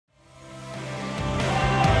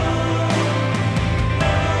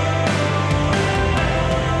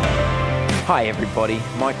Hi everybody,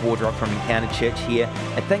 Mike Wardrock from Encounter Church here,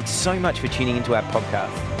 and thanks so much for tuning into our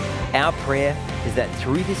podcast. Our prayer is that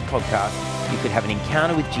through this podcast, you could have an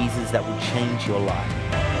encounter with Jesus that will change your life.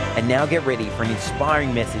 And now get ready for an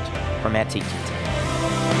inspiring message from our teaching team.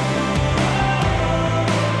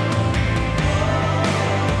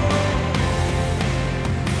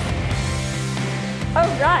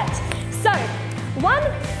 All right, so one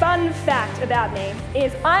fun fact about me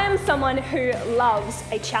is I am someone who loves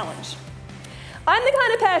a challenge. I'm the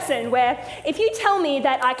kind of person where if you tell me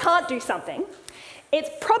that I can't do something, it's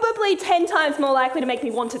probably 10 times more likely to make me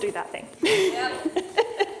want to do that thing. Yep.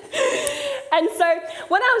 And so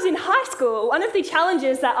when I was in high school, one of the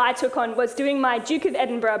challenges that I took on was doing my Duke of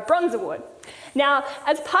Edinburgh Bronze Award. Now,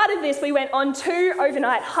 as part of this, we went on 2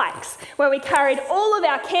 overnight hikes where we carried all of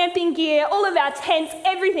our camping gear, all of our tents,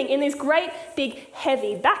 everything in these great big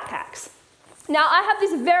heavy backpacks. Now, I have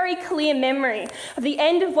this very clear memory of the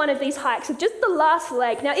end of one of these hikes, of just the last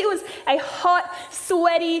leg. Now, it was a hot,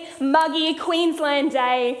 sweaty, muggy Queensland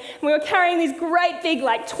day. We were carrying these great big,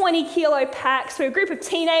 20-kilo packs. We were a group of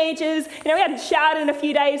teenagers. We hadn't showered in a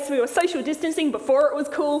few days, so we were social distancing before it was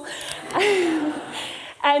cool.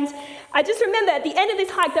 And I just remember at the end of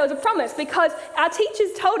this hike, there was a promise because our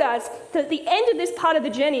teachers told us that the end of this part of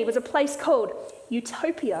the journey was a place called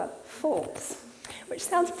Utopia Falls, which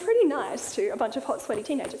sounds pretty nice to a bunch of hot, sweaty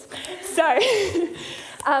teenagers. So,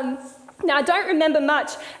 now I don't remember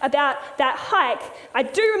much about that hike. I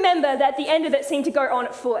do remember that the end of it seemed to go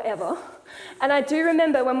on forever. And I do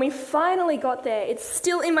remember when we finally got there, it's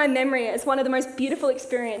still in my memory as one of the most beautiful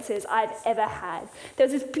experiences I've ever had. There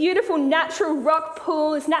was this beautiful natural rock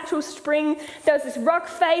pool, this natural spring. There was this rock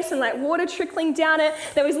face and water trickling down it.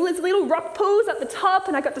 There was these little rock pools at the top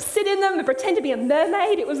and I got to sit in them and pretend to be a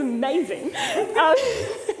mermaid. It was amazing.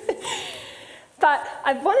 But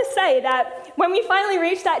I want to say that when we finally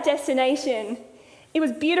reached that destination, it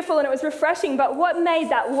was beautiful and it was refreshing, but what made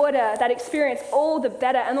that water, that experience, all the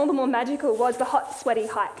better and all the more magical was the hot, sweaty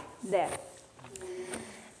hike there.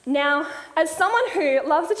 Now, as someone who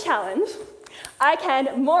loves a challenge, I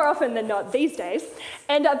can, more often than not these days,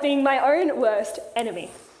 end up being my own worst enemy.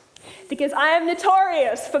 Because I am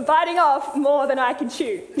notorious for biting off more than I can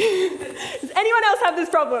chew. Does anyone else have this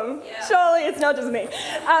problem? Yeah. Surely it's not just me.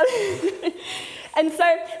 And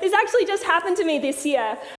so this actually just happened to me this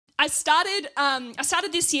year. I started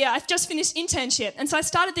this year, I've just finished internship, and so I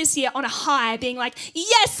started this year on a high, being like,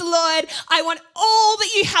 yes, Lord, I want all that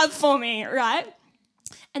you have for me, right?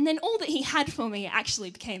 And then all that he had for me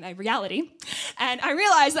actually became a reality. And I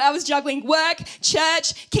realized that I was juggling work,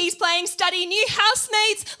 church, keys playing, study, new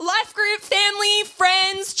housemates, life group, family,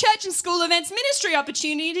 friends, church and school events, ministry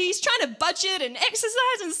opportunities, trying to budget and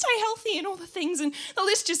exercise and stay healthy and all the things, and the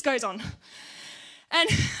list just goes on. And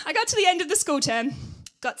I got to the end of the school term,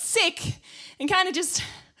 got sick, and kind of just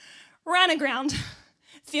ran aground,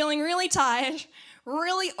 feeling really tired,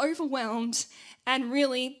 really overwhelmed, and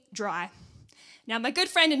really dry. Now, my good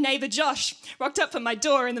friend and neighbour Josh rocked up at my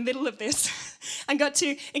door in the middle of this and got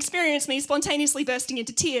to experience me spontaneously bursting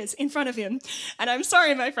into tears in front of him. And I'm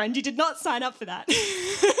sorry, my friend, you did not sign up for that.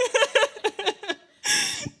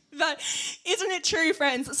 But isn't it true,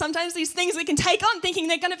 friends, that sometimes these things we can take on thinking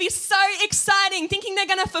they're going to be so exciting, thinking they're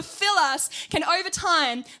going to fulfill us, can over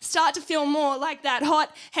time start to feel more like that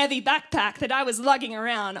hot, heavy backpack that I was lugging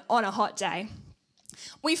around on a hot day.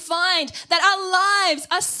 We find that our lives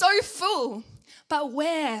are so full, but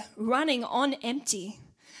we're running on empty,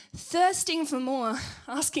 thirsting for more,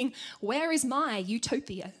 asking, where is my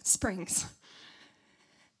utopia springs?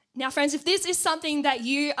 Now, friends, if this is something that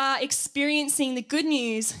you are experiencing, the good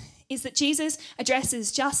news is that Jesus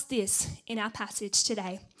addresses just this in our passage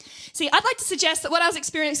today. See, I'd like to suggest that what I was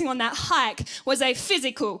experiencing on that hike was a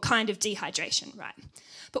physical kind of dehydration, right?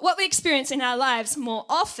 But what we experience in our lives more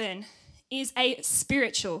often is a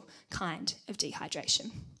spiritual kind of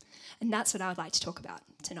dehydration. And that's what I would like to talk about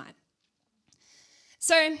tonight.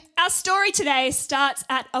 So our story today starts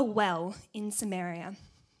at a well in Samaria,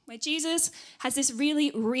 where Jesus has this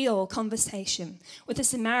really real conversation with a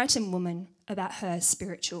Samaritan woman about her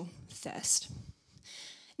spiritual thirst.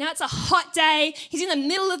 Now, it's a hot day. He's in the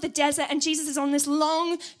middle of the desert, and Jesus is on this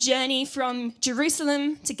long journey from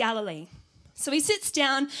Jerusalem to Galilee. So he sits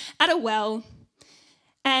down at a well,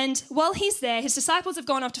 and while he's there, his disciples have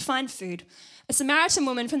gone off to find food. A Samaritan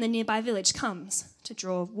woman from the nearby village comes to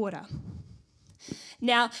draw water.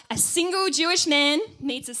 Now, a single Jewish man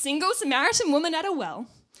meets a single Samaritan woman at a well,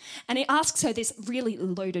 and he asks her this really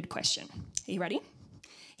loaded question. Are you ready?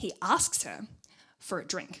 He asks her for a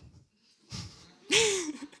drink.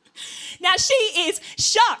 Now, she is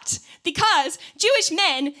shocked because Jewish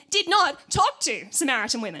men did not talk to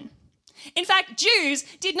Samaritan women. In fact, Jews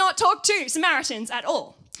did not talk to Samaritans at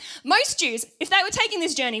all. Most Jews, if they were taking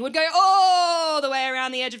this journey, would go all the way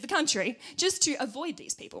around the edge of the country just to avoid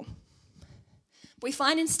these people. We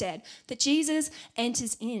find instead that Jesus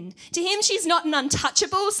enters in. To him, she's not an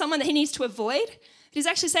untouchable, someone that he needs to avoid. He's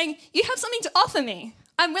actually saying, you have something to offer me.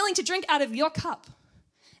 I'm willing to drink out of your cup.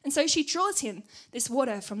 And so she draws him this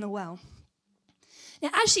water from the well. Now,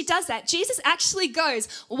 as she does that, Jesus actually goes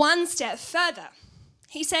one step further.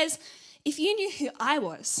 He says, if you knew who I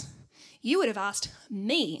was, you would have asked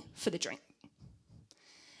me for the drink.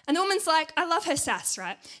 And the woman's like, I love her sass,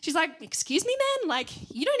 right? She's like, excuse me, man? Like,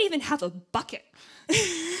 you don't even have a bucket.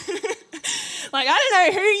 Like, I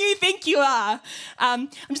don't know who you think you are. I'm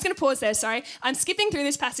just going to pause there, sorry. I'm skipping through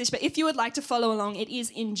this passage, but if you would like to follow along, it is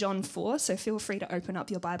in John 4, so feel free to open up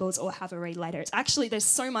your Bibles or have a read later. It's actually, there's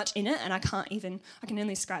so much in it, and I can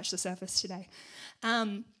only scratch the surface today.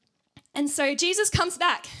 And so Jesus comes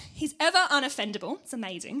back. He's ever unoffendable. It's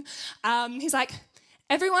amazing. He's like,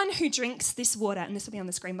 everyone who drinks this water, and this will be on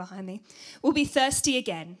the screen behind me, will be thirsty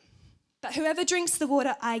again. But whoever drinks the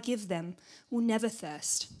water I give them will never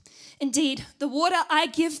thirst. Indeed, the water I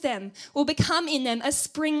give them will become in them a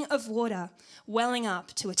spring of water welling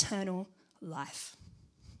up to eternal life.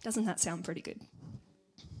 Doesn't that sound pretty good?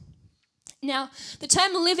 Now, the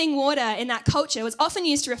term living water in that culture was often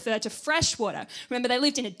used to refer to fresh water. Remember, they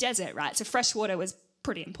lived in a desert, right? So fresh water was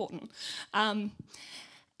pretty important.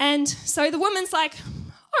 And so the woman's like,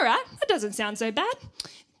 all right, that doesn't sound so bad.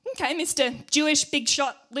 Okay, Mr. Jewish big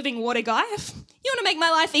shot living water guy, if you want to make my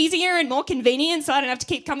life easier and more convenient so I don't have to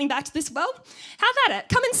keep coming back to this well, how about it?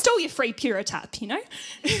 Come install your free Puritap, you know?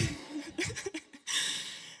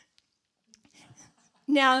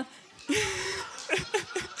 Now,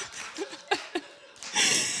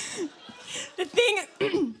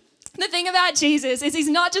 the thing about Jesus is he's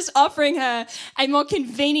not just offering her a more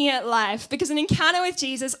convenient life, because an encounter with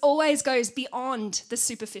Jesus always goes beyond the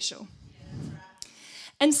superficial.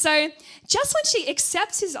 And so just when she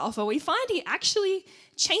accepts his offer, we find he actually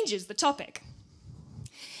changes the topic.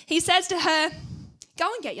 He says to her,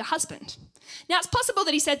 go and get your husband. Now, it's possible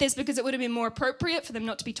that he said this because it would have been more appropriate for them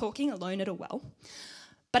not to be talking alone at a well.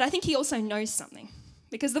 But I think he also knows something,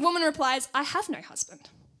 because the woman replies, I have no husband.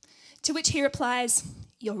 To which he replies,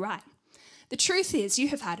 you're right. The truth is you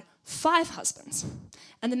have had 5 husbands,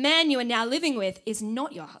 and the man you are now living with is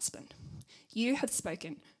not your husband. You have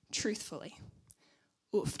spoken truthfully.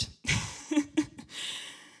 Oofed.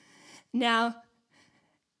 Now,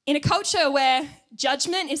 in a culture where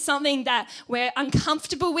judgment is something that we're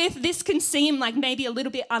uncomfortable with, this can seem like maybe a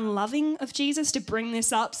little bit unloving of Jesus to bring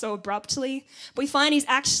this up so abruptly. But we find he's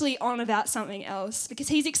actually on about something else, because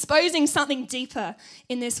he's exposing something deeper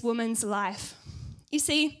in this woman's life. You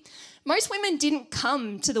see, most women didn't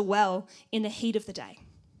come to the well in the heat of the day.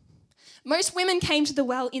 Most women came to the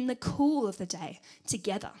well in the cool of the day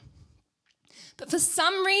together. But for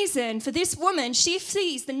some reason, for this woman, she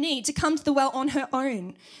sees the need to come to the well on her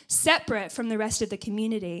own, separate from the rest of the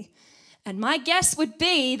community. And my guess would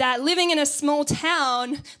be that living in a small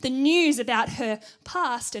town, the news about her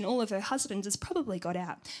past and all of her husbands has probably got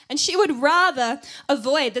out. And she would rather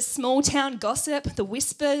avoid the small town gossip, the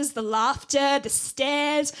whispers, the laughter, the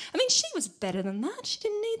stares. I mean, she was better than that. She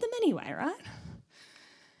didn't need them anyway, right?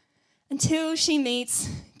 Until she meets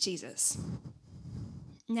Jesus.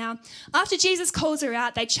 Now, after Jesus calls her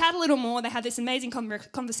out, they chat a little more. They have this amazing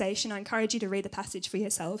conversation. I encourage you to read the passage for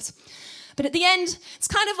yourselves. But at the end, it's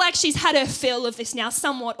kind of like she's had her fill of this now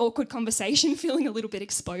somewhat awkward conversation, feeling a little bit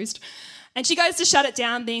exposed. And she goes to shut it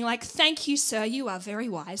down, being like, thank you, sir, you are very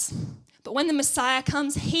wise. But when the Messiah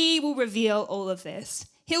comes, he will reveal all of this.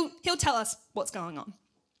 He'll tell us what's going on.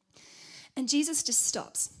 And Jesus just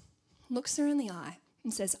stops, looks her in the eye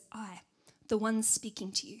and says, I, the one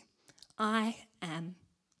speaking to you, I am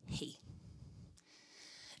he.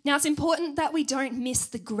 Now, it's important that we don't miss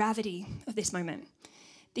the gravity of this moment,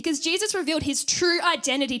 because Jesus revealed his true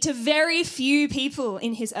identity to very few people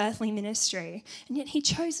in his earthly ministry, and yet he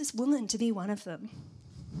chose this woman to be one of them.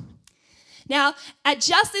 Now, at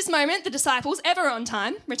just this moment, the disciples, ever on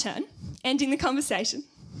time, return, ending the conversation.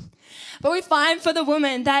 But we find for the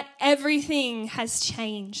woman that everything has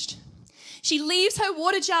changed. She leaves her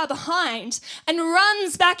water jar behind and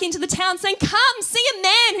runs back into the town saying, come, see a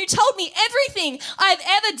man who told me everything I've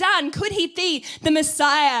ever done. Could he be the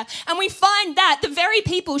Messiah? And we find that the very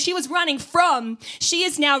people she was running from, she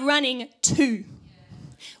is now running to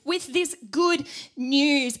with this good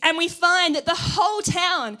news. And we find that the whole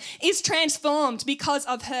town is transformed because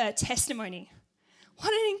of her testimony.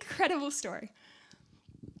 What an incredible story.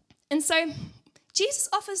 And so Jesus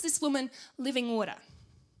offers this woman living water.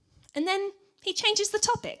 And then he changes the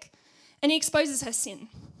topic and he exposes her sin.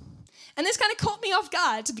 And this kind of caught me off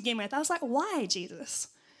guard to begin with. I was like, why, Jesus?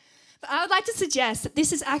 But I would like to suggest that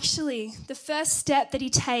this is actually the first step that he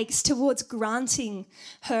takes towards granting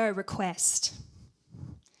her request.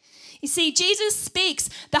 You see, Jesus speaks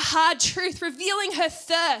the hard truth, revealing her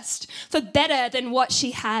thirst for better than what she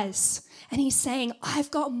has. And he's saying, I've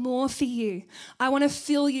got more for you. I want to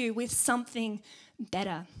fill you with something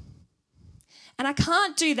better. And I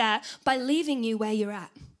can't do that by leaving you where you're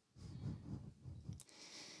at.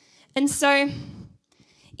 And so,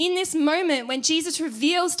 in this moment when Jesus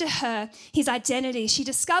reveals to her his identity, she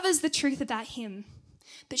discovers the truth about him.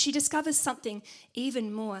 But she discovers something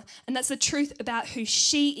even more, and that's the truth about who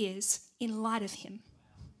she is in light of him.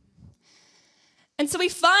 And so we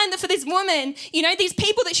find that for this woman, these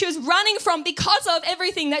people that she was running from because of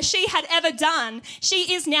everything that she had ever done,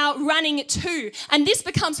 she is now running to. And this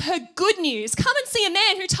becomes her good news. Come and see a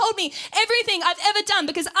man who told me everything I've ever done,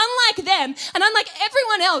 because unlike them and unlike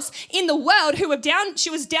everyone else in the world who were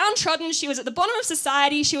she was downtrodden, she was at the bottom of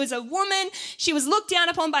society, she was a woman, she was looked down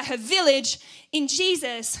upon by her village. In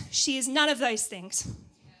Jesus, she is none of those things.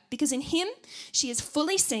 Because in him, she is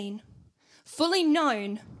fully seen, fully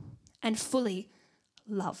known, and fully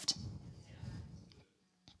loved.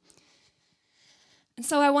 And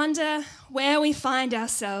so I wonder where we find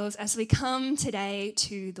ourselves as we come today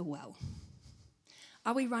to the well.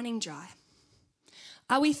 Are we running dry?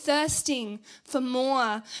 Are we thirsting for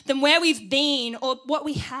more than where we've been or what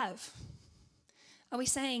we have? Are we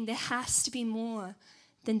saying there has to be more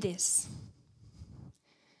than this?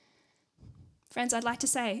 Friends, I'd like to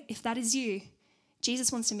say, if that is you,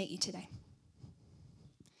 Jesus wants to meet you today.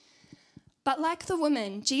 But like the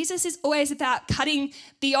woman, Jesus is always about cutting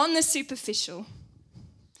beyond the superficial.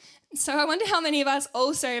 So I wonder how many of us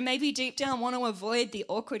also maybe deep down want to avoid the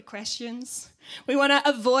awkward questions. We want to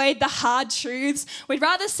avoid the hard truths. We'd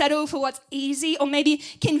rather settle for what's easy or maybe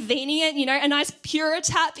convenient, a nice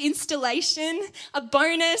Pure-Tap installation, a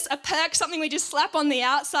bonus, a perk, something we just slap on the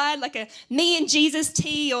outside like a Me and Jesus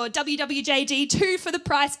tea or WWJD, 2 for the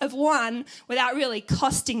price of 1 without really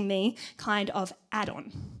costing me kind of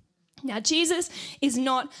add-on. Now, Jesus is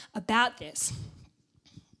not about this.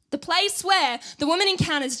 The place where the woman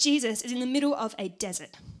encounters Jesus is in the middle of a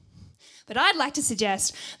desert. But I'd like to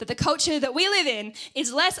suggest that the culture that we live in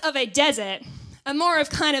is less of a desert and more of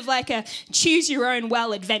kind of like a choose your own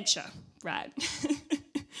well adventure, right?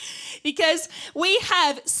 Because we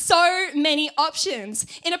have so many options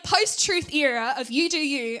in a post-truth era of you do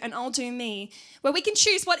you and I'll do me, where we can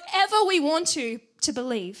choose whatever we want to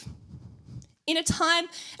believe. In a time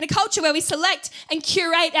and a culture where we select and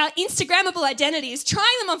curate our Instagrammable identities, trying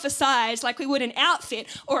them on for size like we would an outfit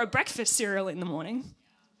or a breakfast cereal in the morning.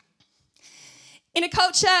 In a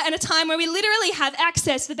culture and a time where we literally have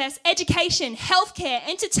access to the best education, healthcare,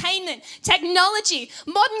 entertainment, technology,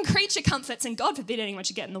 modern creature comforts, and God forbid anyone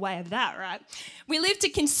should get in the way of that, right? We live to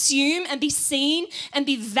consume and be seen and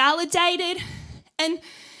be validated, and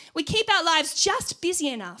we keep our lives just busy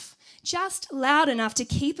enough, just loud enough to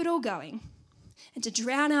keep it all going, and to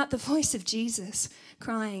drown out the voice of Jesus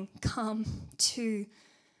crying, come to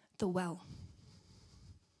the well.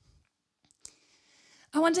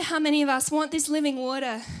 I wonder how many of us want this living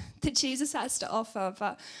water that Jesus has to offer,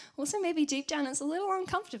 but also maybe deep down it's a little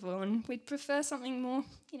uncomfortable and we'd prefer something more,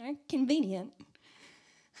 convenient.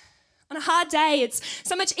 On a hard day, it's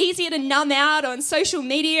so much easier to numb out on social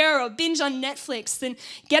media or binge on Netflix than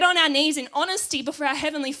get on our knees in honesty before our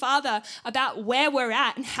Heavenly Father about where we're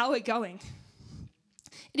at and how we're going.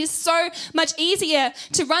 It is so much easier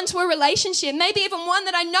to run to a relationship, maybe even one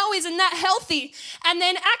that I know isn't that healthy, and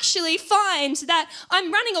then actually find that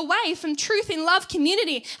I'm running away from truth in love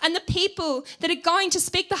community and the people that are going to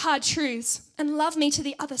speak the hard truths and love me to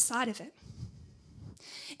the other side of it.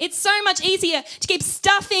 It's so much easier to keep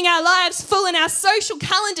stuffing our lives full and our social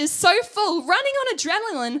calendars so full, running on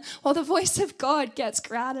adrenaline while the voice of God gets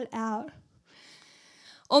crowded out.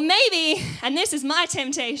 Or maybe, and this is my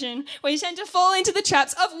temptation, we tend to fall into the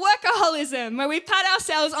traps of workaholism, where we pat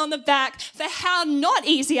ourselves on the back for how not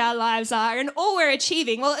easy our lives are and all we're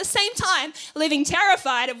achieving, while at the same time living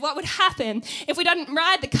terrified of what would happen if we didn't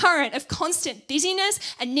ride the current of constant busyness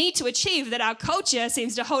and need to achieve that our culture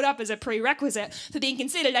seems to hold up as a prerequisite for being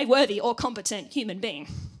considered a worthy or competent human being.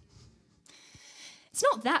 It's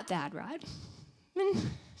not that bad, right? I mean,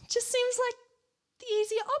 it just seems like the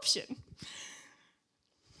easier option.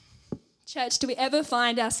 Church, do we ever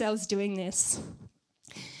find ourselves doing this?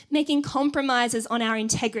 Making compromises on our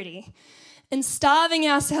integrity and starving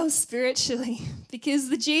ourselves spiritually because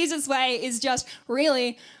the Jesus way is just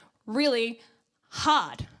really, really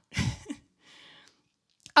hard.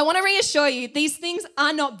 I want to reassure you, these things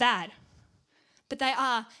are not bad. but they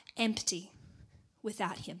are empty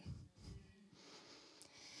without him.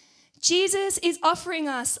 Jesus is offering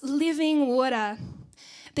us living water,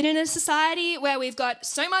 but in a society where we've got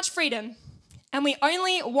so much freedom and we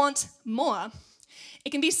only want more, it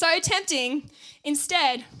can be so tempting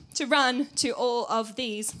instead to run to all of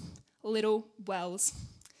these little wells.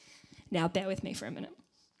 Now, bear with me for a minute.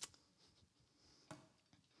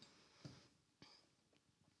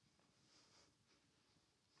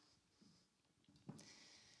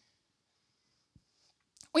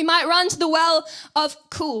 We might run to the well of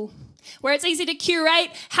cool, where it's easy to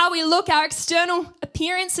curate how we look, our external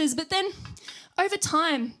appearances, but then over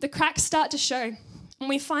time, the cracks start to show, and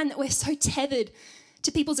we find that we're so tethered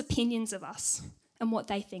to people's opinions of us and what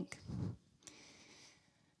they think.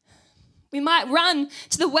 We might run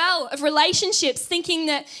to the well of relationships thinking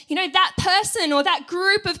that, that person or that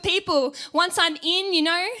group of people, once I'm in,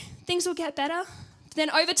 things will get better. But then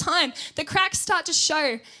over time, the cracks start to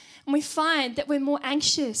show, and we find that we're more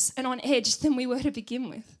anxious and on edge than we were to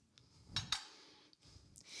begin with.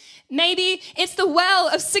 Maybe it's the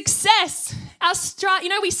well of success.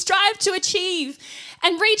 We strive to achieve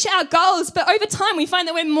and reach our goals, but over time we find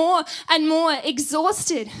that we're more and more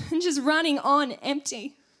exhausted and just running on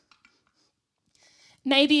empty.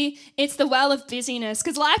 Maybe it's the well of busyness,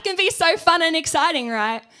 because life can be so fun and exciting,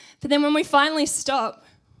 right? But then when we finally stop,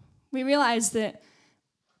 we realize that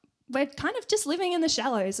we're kind of just living in the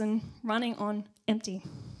shallows and running on empty.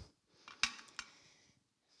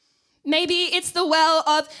 Maybe it's the well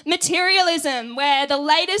of materialism, where the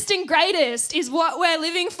latest and greatest is what we're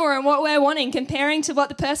living for and what we're wanting, comparing to what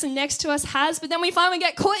the person next to us has. But then we find we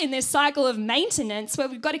get caught in this cycle of maintenance where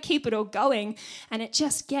we've got to keep it all going, and it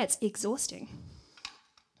just gets exhausting.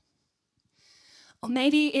 Or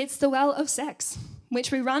maybe it's the well of sex,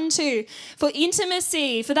 which we run to for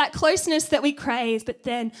intimacy, for that closeness that we crave. But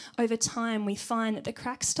then over time, we find that the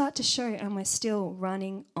cracks start to show and we're still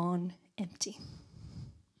running on empty.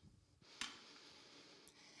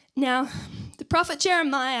 Now, the prophet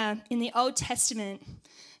Jeremiah in the Old Testament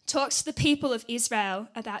talks to the people of Israel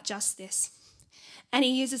about just this. And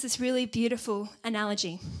he uses this really beautiful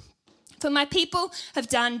analogy. For my people have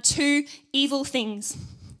done two evil things.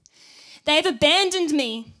 They have abandoned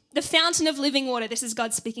me, the fountain of living water. This is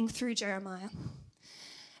God speaking through Jeremiah.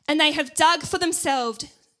 And they have dug for themselves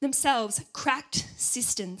cracked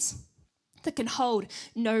cisterns that can hold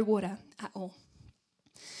no water at all.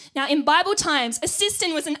 Now, in Bible times, a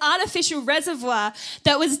cistern was an artificial reservoir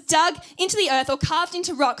that was dug into the earth or carved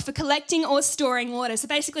into rock for collecting or storing water. So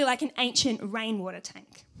basically like an ancient rainwater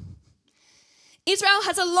tank. Israel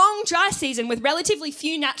has a long dry season with relatively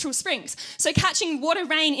few natural springs, so catching water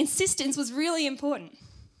rain in cisterns was really important.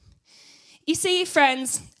 You see,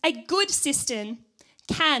 friends, a good cistern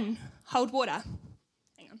can hold water.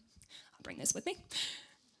 Hang on, I'll bring this with me.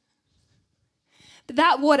 But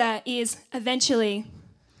that water is eventually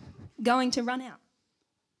going to run out.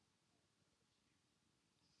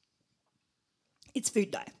 It's food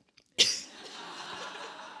dye.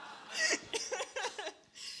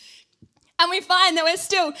 And we find that we're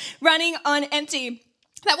still running on empty.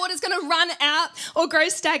 That water's going to run out or grow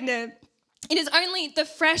stagnant. It is only the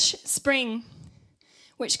fresh spring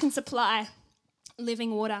which can supply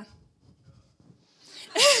living water.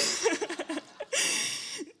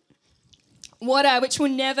 Water which will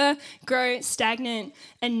never grow stagnant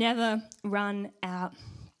and never run out.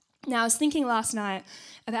 Now, I was thinking last night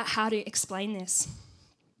about how to explain this.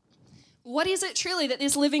 What is it truly that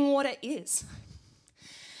this living water is?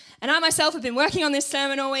 And I myself have been working on this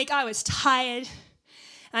sermon all week. I was tired.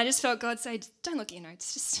 And I just felt God say, don't look at your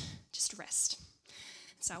notes, just rest.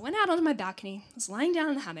 So I went out onto my balcony. I was lying down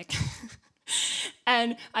in the hammock.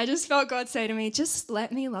 And I just felt God say to me, just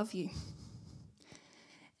let me love you.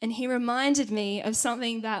 And he reminded me of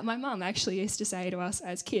something that my mum actually used to say to us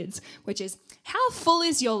as kids, which is, how full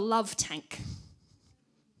is your love tank?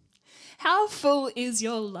 How full is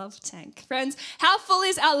your love tank? Friends, how full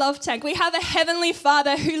is our love tank? We have a heavenly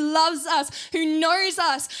Father who loves us, who knows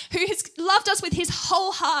us, who has loved us with his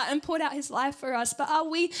whole heart and poured out his life for us. But are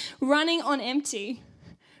we running on empty?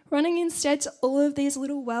 Running instead to all of these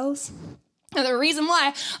little wells? And the reason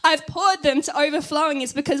why I've poured them to overflowing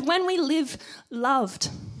is because when we live loved,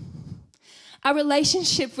 our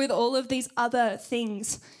relationship with all of these other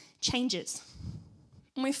things changes.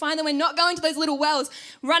 And we find that we're not going to those little wells,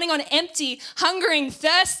 running on empty, hungering,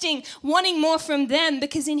 thirsting, wanting more from them,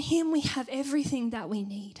 because in him we have everything that we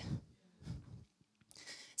need.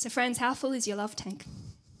 So friends, how full is your love tank?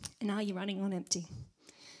 And are you running on empty?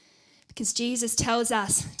 Because Jesus tells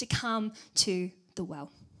us to come to the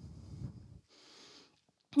well.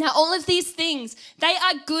 Now, all of these things, they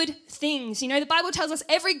are good things. You know, the Bible tells us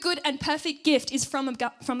every good and perfect gift is from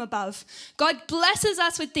above. God blesses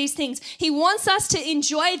us with these things. He wants us to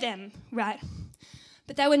enjoy them, right?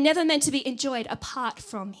 But they were never meant to be enjoyed apart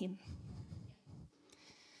from him.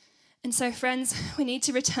 And so, friends, we need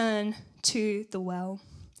to return to the well.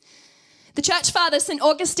 The church father, St.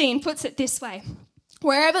 Augustine, puts it this way.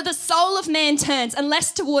 Wherever the soul of man turns,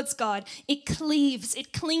 unless towards God, it cleaves,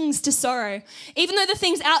 it clings to sorrow. Even though the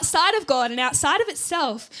things outside of God and outside of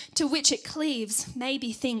itself to which it cleaves may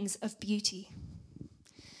be things of beauty.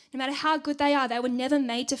 No matter how good they are, they were never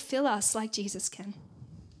made to fill us like Jesus can.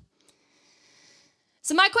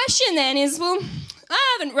 So my question then is, well,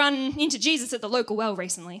 I haven't run into Jesus at the local well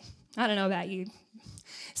recently. I don't know about you.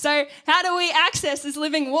 So how do we access this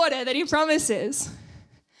living water that he promises?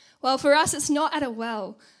 Well, for us, it's not at a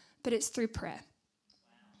well, but it's through prayer.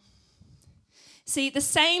 See, the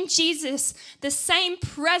same Jesus, the same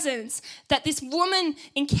presence that this woman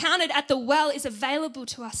encountered at the well is available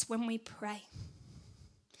to us when we pray.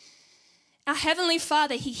 Our Heavenly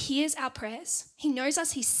Father, he hears our prayers. He knows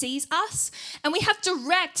us, he sees us, and we have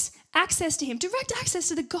direct access to him, direct access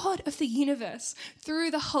to the God of the universe through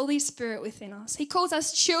the Holy Spirit within us. He calls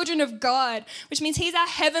us children of God, which means he's our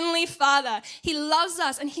Heavenly Father. He loves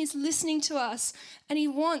us and he's listening to us and he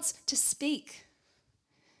wants to speak.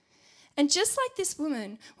 And just like this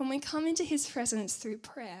woman, when we come into his presence through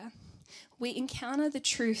prayer, we encounter the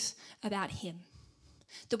truth about him,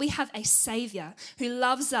 that we have a Savior who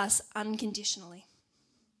loves us unconditionally.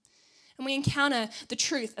 And we encounter the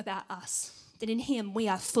truth about us, that in him we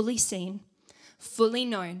are fully seen, fully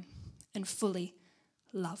known, and fully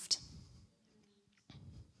loved.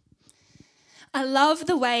 I love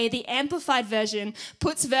the way the Amplified Version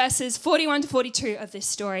puts verses 41 to 42 of this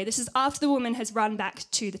story. This is after the woman has run back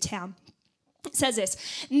to the town. It says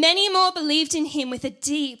this, many more believed in him with a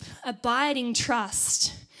deep, abiding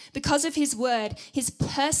trust because of his word, his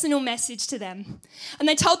personal message to them. And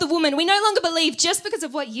they told the woman, we no longer believe just because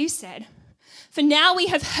of what you said. For now we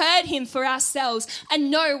have heard him for ourselves and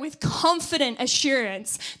know with confident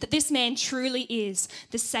assurance that this man truly is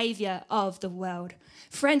the Saviour of the world.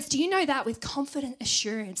 Friends, do you know that with confident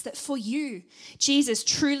assurance that for you, Jesus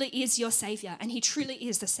truly is your Saviour and he truly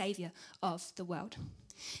is the Saviour of the world?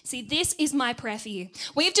 See, this is my prayer for you.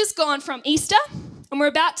 We've just gone from Easter and we're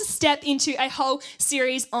about to step into a whole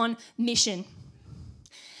series on mission.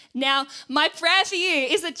 Now, my prayer for you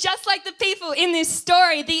is that just like the people in this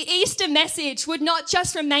story, the Easter message would not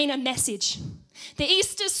just remain a message. The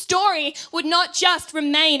Easter story would not just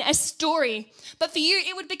remain a story, but for you,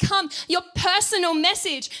 it would become your personal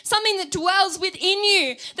message, something that dwells within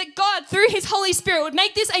you, that God, through his Holy Spirit, would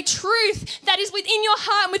make this a truth that is within your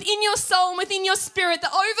heart, and within your soul, and within your spirit,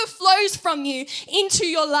 that overflows from you into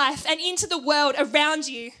your life and into the world around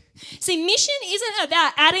you. See, mission isn't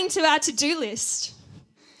about adding to our to-do list.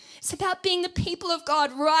 It's about being the people of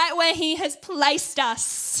God right where he has placed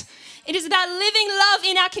us. It is about living love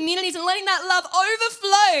in our communities and letting that love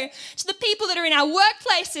overflow to the people that are in our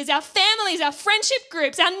workplaces, our families, our friendship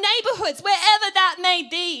groups, our neighborhoods, wherever that may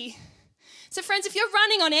be. So friends, if you're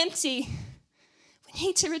running on empty, we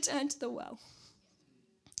need to return to the well.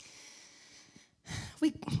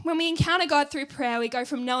 When we encounter God through prayer, we go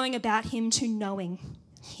from knowing about him to knowing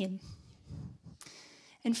him.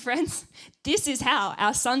 And friends, this is how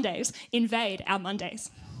our Sundays invade our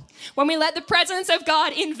Mondays. When we let the presence of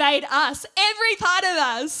God invade us, every part of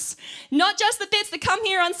us, not just the bits that come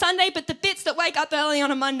here on Sunday, but the bits that wake up early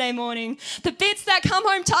on a Monday morning, the bits that come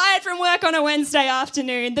home tired from work on a Wednesday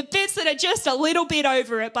afternoon, the bits that are just a little bit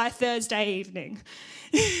over it by Thursday evening.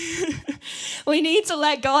 We need to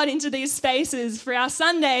let God into these spaces for our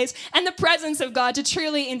Sundays and the presence of God to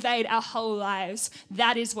truly invade our whole lives.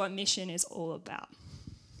 That is what mission is all about.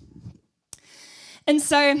 And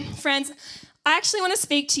so, friends, I actually want to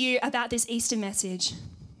speak to you about this Easter message.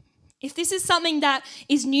 If this is something that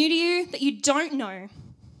is new to you, that you don't know,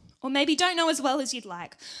 or maybe don't know as well as you'd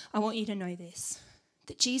like, I want you to know this,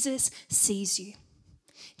 that Jesus sees you,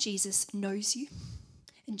 Jesus knows you,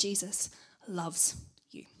 and Jesus loves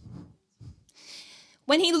you.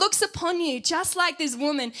 When he looks upon you, just like this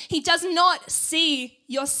woman, he does not see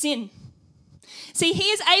your sin. See, he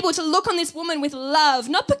is able to look on this woman with love,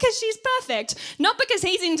 not because she's perfect, not because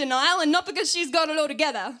he's in denial, and not because she's got it all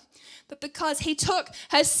together, but because he took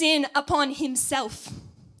her sin upon himself.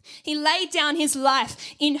 He laid down his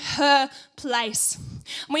life in her place.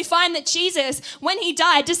 And we find that Jesus, when he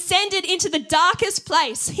died, descended into the darkest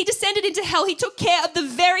place. He descended into hell. He took care of the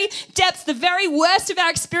very depths, the very worst of our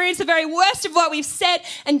experience, the very worst of what we've said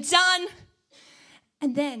and done.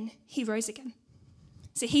 And then he rose again.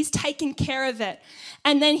 So he's taken care of it.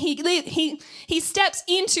 And then he steps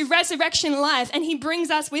into resurrection life and he brings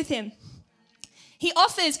us with him. He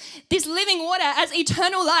offers this living water as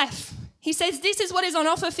eternal life. He says, this is what is on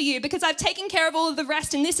offer for you because I've taken care of all of the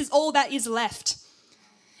rest and this is all that is left.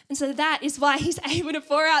 And so that is why he's able to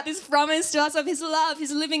pour out this promise to us of his love,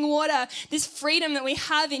 his living water, this freedom that we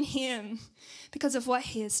have in him because of what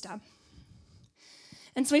he has done.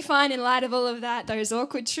 And so we find in light of all of that, those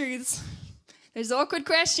awkward truths, those awkward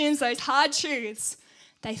questions, those hard truths,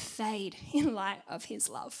 they fade in light of his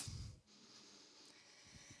love.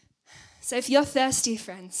 So if you're thirsty,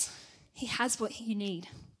 friends, he has what you need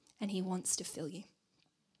and he wants to fill you.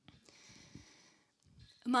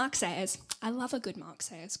 Mark Sayers, I love a good Mark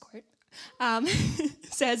Sayers quote,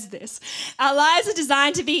 says this: our lives are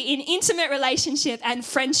designed to be in intimate relationship and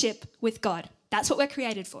friendship with God. That's what we're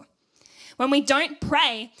created for. When we don't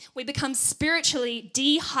pray, we become spiritually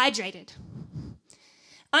dehydrated.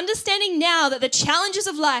 Understanding now that the challenges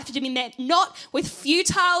of life are to be met not with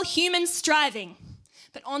futile human striving,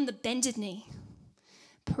 but on the bended knee,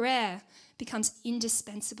 prayer becomes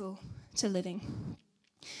indispensable to living.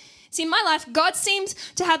 See, in my life, God seems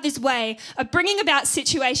to have this way of bringing about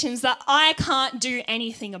situations that I can't do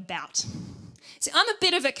anything about. See, I'm a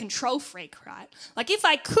bit of a control freak, right? Like if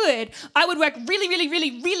I could, I would work really, really,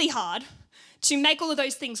 really, really hard to make all of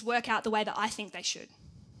those things work out the way that I think they should.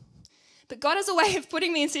 But God has a way of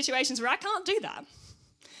putting me in situations where I can't do that.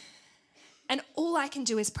 And all I can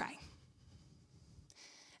do is pray.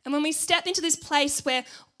 And when we step into this place where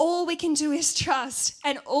all we can do is trust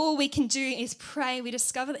and all we can do is pray, we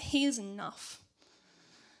discover that he is enough.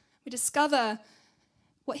 We discover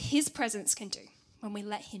what his presence can do when we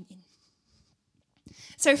let him in.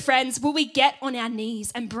 So friends, will we get on our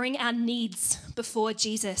knees and bring our needs before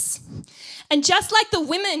Jesus? And just like the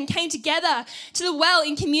women came together to the well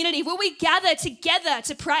in community, will we gather together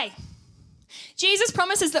to pray? Jesus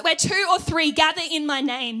promises that where 2 or 3 gather in my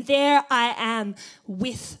name, there I am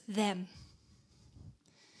with them.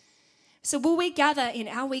 So will we gather in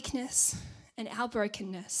our weakness and our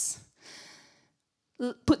brokenness,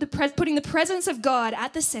 putting the presence of God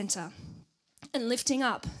at the center and lifting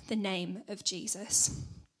up the name of Jesus?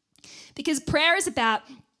 Because prayer is about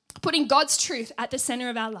putting God's truth at the center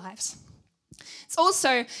of our lives. It's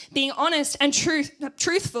also being honest and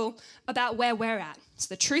truthful about where we're at. So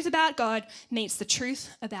the truth about God meets the truth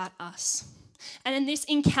about us. And in this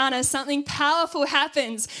encounter, something powerful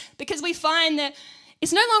happens because we find that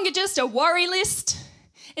it's no longer just a worry list.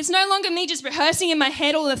 It's no longer me just rehearsing in my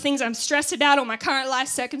head all the things I'm stressed about or my current life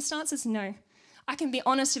circumstances. No, I can be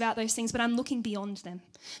honest about those things, but I'm looking beyond them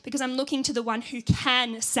because I'm looking to the one who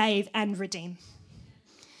can save and redeem.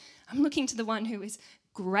 I'm looking to the one who is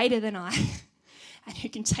greater than I and who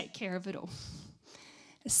can take care of it all,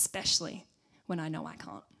 especially when I know I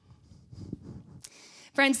can't.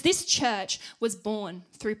 Friends, this church was born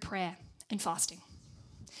through prayer and fasting.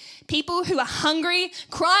 People who are hungry,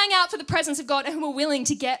 crying out for the presence of God and who are willing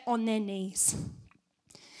to get on their knees.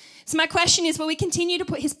 So my question is, will we continue to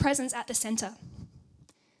put his presence at the center?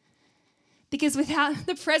 Because without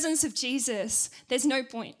the presence of Jesus, there's no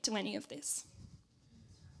point to any of this.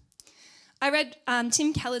 I read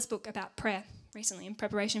Tim Keller's book about prayer recently in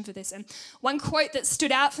preparation for this, and one quote that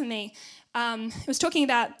stood out for me, it was talking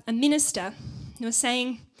about a minister who was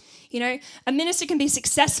saying, you know, a minister can be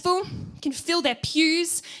successful, can fill their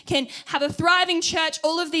pews, can have a thriving church,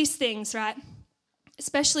 all of these things, right?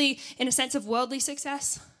 Especially in a sense of worldly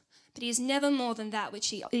success, but he is never more than that which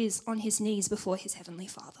he is on his knees before his heavenly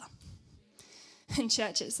Father. And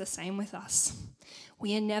church, it's the same with us.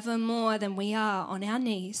 We are never more than we are on our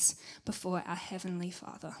knees before our heavenly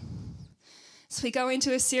Father. So we go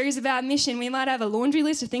into a series about mission. We might have a laundry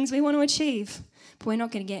list of things we want to achieve, but we're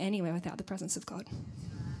not going to get anywhere without the presence of God.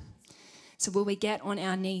 So will we get on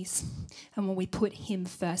our knees and will we put him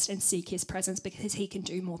first and seek his presence because he can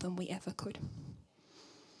do more than we ever could?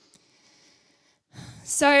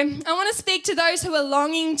 So I want to speak to those who are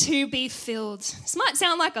longing to be filled. This might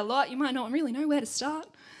sound like a lot. You might not really know where to start.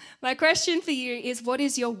 My question for you is, what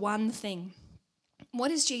is your one thing?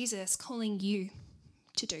 What is Jesus calling you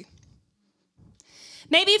to do?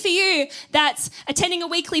 Maybe for you, that's attending a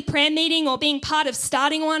weekly prayer meeting or being part of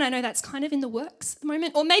starting one. I know that's kind of in the works at the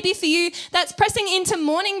moment. Or maybe for you, that's pressing into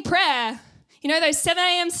morning prayer. You know, those 7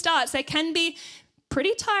 a.m. starts, they can be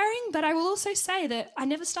pretty tiring, but I will also say that I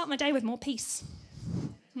never start my day with more peace.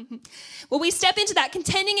 Will we step into that,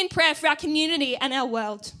 contending in prayer for our community and our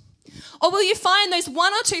world? Or will you find those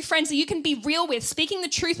 1 or 2 friends that you can be real with, speaking the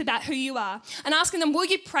truth about who you are, and asking them, will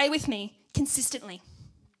you pray with me consistently?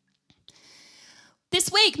 This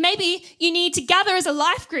week, maybe you need to gather as a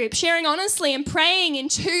life group, sharing honestly and praying in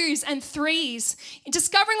 2s and 3s, and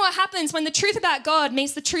discovering what happens when the truth about God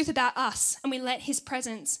meets the truth about us and we let his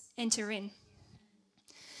presence enter in.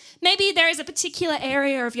 Maybe there is a particular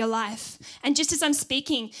area of your life, and just as I'm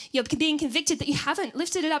speaking, you're being convicted that you haven't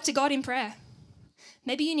lifted it up to God in prayer.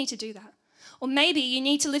 Maybe you need to do that. Or maybe you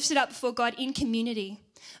need to lift it up before God in community,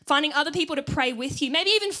 finding other people to pray with you,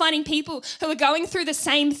 maybe even finding people who are going through the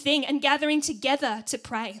same thing and gathering together to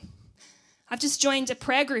pray. I've just joined a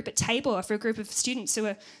prayer group at Tabor for a group of students who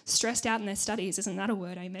are stressed out in their studies. Isn't that a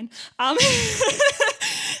word? Amen.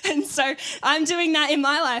 And so I'm doing that in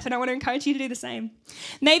my life, and I want to encourage you to do the same.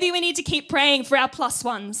 Maybe we need to keep praying for our plus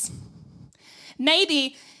ones.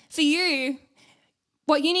 Maybe for you,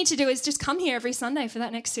 what you need to do is just come here every Sunday for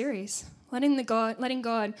that next series, letting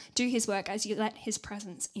God do his work as you let his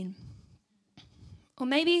presence in. Or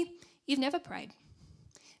maybe you've never prayed.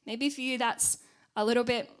 Maybe for you that's a little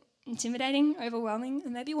bit intimidating, overwhelming,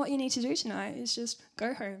 and maybe what you need to do tonight is just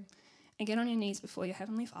go home and get on your knees before your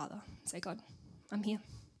Heavenly Father and say, God, I'm here.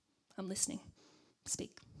 I'm listening.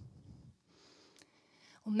 Speak.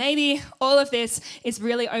 Or maybe all of this is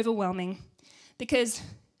really overwhelming because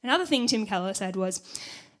another thing Tim Keller said was,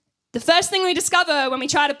 the first thing we discover when we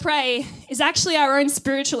try to pray is actually our own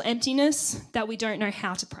spiritual emptiness that we don't know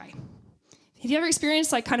how to pray. Have you ever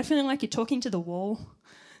experienced kind of feeling like you're talking to the wall?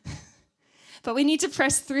 But we need to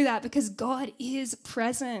press through that because God is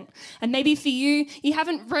present. And maybe for you, you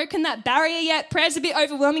haven't broken that barrier yet. Prayer's a bit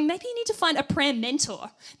overwhelming. Maybe you need to find a prayer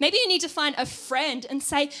mentor. Maybe you need to find a friend and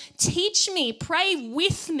say, teach me, pray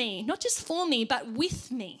with me, not just for me, but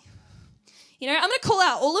with me. I'm going to call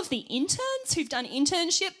out all of the interns who've done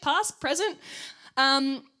internship, past, present.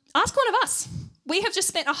 Ask one of us. We have just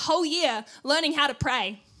spent a whole year learning how to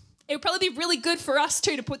pray. It would probably be really good for us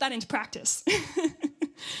too to put that into practice.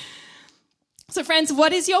 So friends,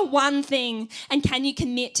 what is your one thing, and can you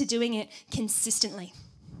commit to doing it consistently?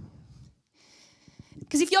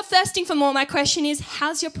 Because if you're thirsting for more, my question is,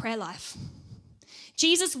 how's your prayer life?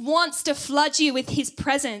 Jesus wants to flood you with his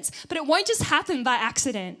presence, but it won't just happen by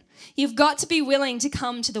accident. You've got to be willing to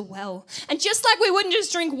come to the well. And just like we wouldn't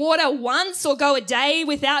just drink water once or go a day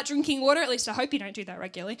without drinking water, at least I hope you don't do that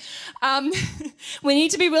regularly, we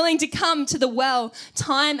need to be willing to come to the well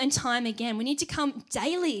time and time again. We need to come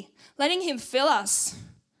daily, letting him fill us.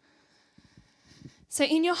 So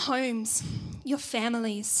in your homes, your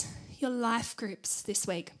families, your life groups this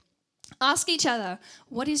week, ask each other,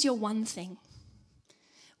 what is your one thing?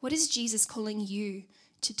 What is Jesus calling you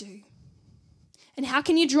to do? And how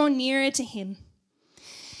can you draw nearer to him?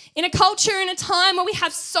 In a culture, in a time where we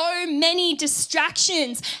have so many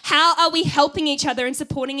distractions, how are we helping each other and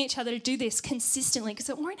supporting each other to do this consistently? Because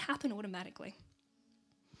it won't happen automatically.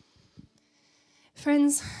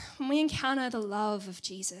 Friends, when we encounter the love of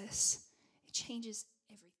Jesus, it changes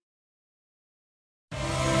everything.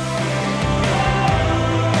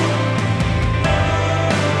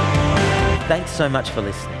 Thanks so much for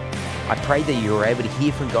listening. I pray that you were able to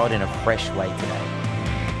hear from God in a fresh way today.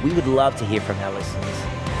 We would love to hear from our listeners.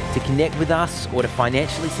 To connect with us or to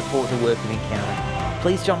financially support the work of Encounter,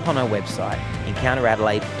 please jump on our website,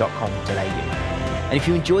 encounteradelaide.com.au. And if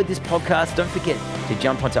you enjoyed this podcast, don't forget to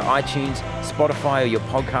jump onto iTunes, Spotify, or your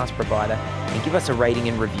podcast provider and give us a rating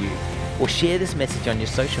and review, or share this message on your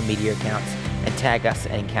social media accounts and tag us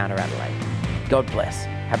at Encounter Adelaide. God bless.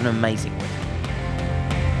 Have an amazing week.